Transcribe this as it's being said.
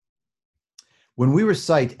When we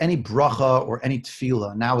recite any bracha or any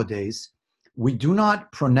tefillah nowadays, we do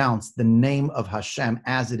not pronounce the name of Hashem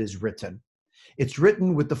as it is written. It's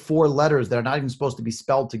written with the four letters that are not even supposed to be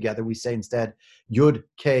spelled together. We say instead Yud,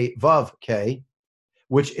 K, Vav, K,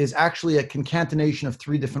 which is actually a concatenation of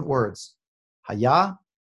three different words. Haya,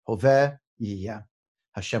 Hoveh, Yiyeh.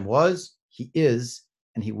 Hashem was, He is,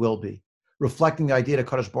 and He will be, reflecting the idea that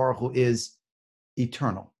Kadosh Baruch Hu is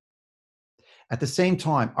eternal. At the same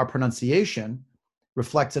time, our pronunciation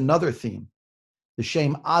reflects another theme. The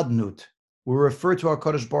Shem Adnut. We refer to our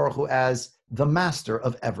Kadosh Baruch Hu as the master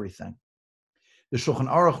of everything. The Shulchan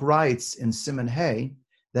Aruch writes in Siman Hey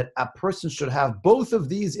that a person should have both of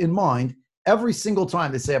these in mind every single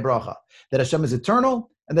time they say a bracha, that Hashem is eternal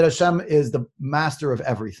and that Hashem is the master of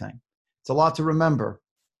everything. It's a lot to remember.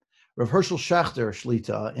 Rav Hershel Schachter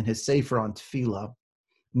Shlita, in his Sefer on Tefillah,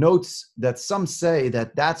 notes that some say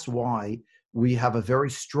that that's why we have a very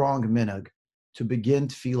strong minhag to begin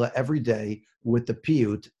Tefillah every day with the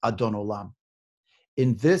piyut Adon Olam.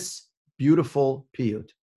 In this beautiful piyut,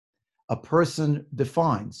 a person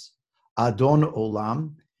defines Adon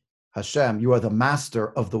Olam, Hashem, you are the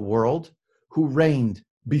master of the world, who reigned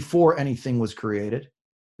before anything was created.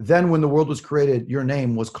 Then when the world was created, your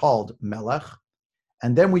name was called Melech.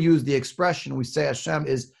 And then we use the expression, we say Hashem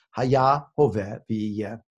is Haya, Hoveh,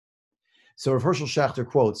 V'yiyeh. So Rav Hershel Schachter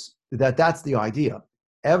quotes that that's the idea.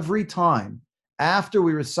 Every time after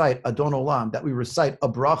we recite Adon Olam, that we recite a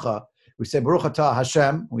bracha, we say Baruch Atah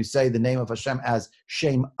Hashem, we say the name of Hashem as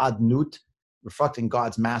Shem Adnut, reflecting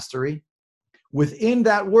God's mastery. Within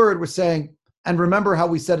that word, we're saying, and remember how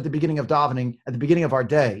we said at the beginning of davening, at the beginning of our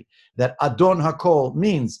day, that Adon HaKol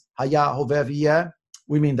means Haya Hoveh V'yiyeh.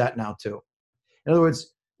 We mean that now too. In other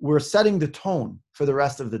words, we're setting the tone for the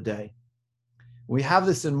rest of the day. When we have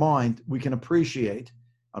this in mind, we can appreciate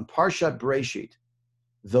on Parshat Breshit,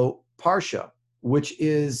 the Parsha, which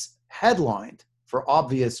is headlined for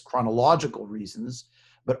obvious chronological reasons,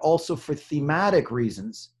 but also for thematic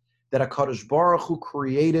reasons, that HaKadosh Baruch Hu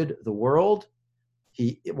created the world.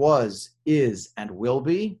 He was, is, and will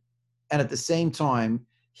be. And at the same time,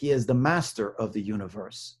 He is the master of the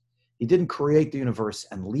universe. He didn't create the universe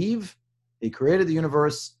and leave. He created the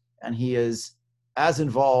universe, and He is as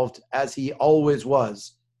involved as He always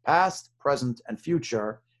was, past, present, and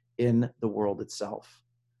future, in the world itself.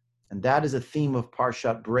 And that is a theme of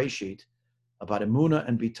Parshat Breshit, about Emunah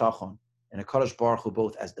and Bitachon, and HaKadosh Baruch Hu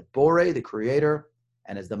both as the Borei, the creator,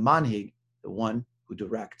 and as the Manhig, the one who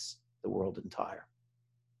directs the world entire.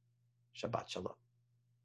 Shabbat Shalom.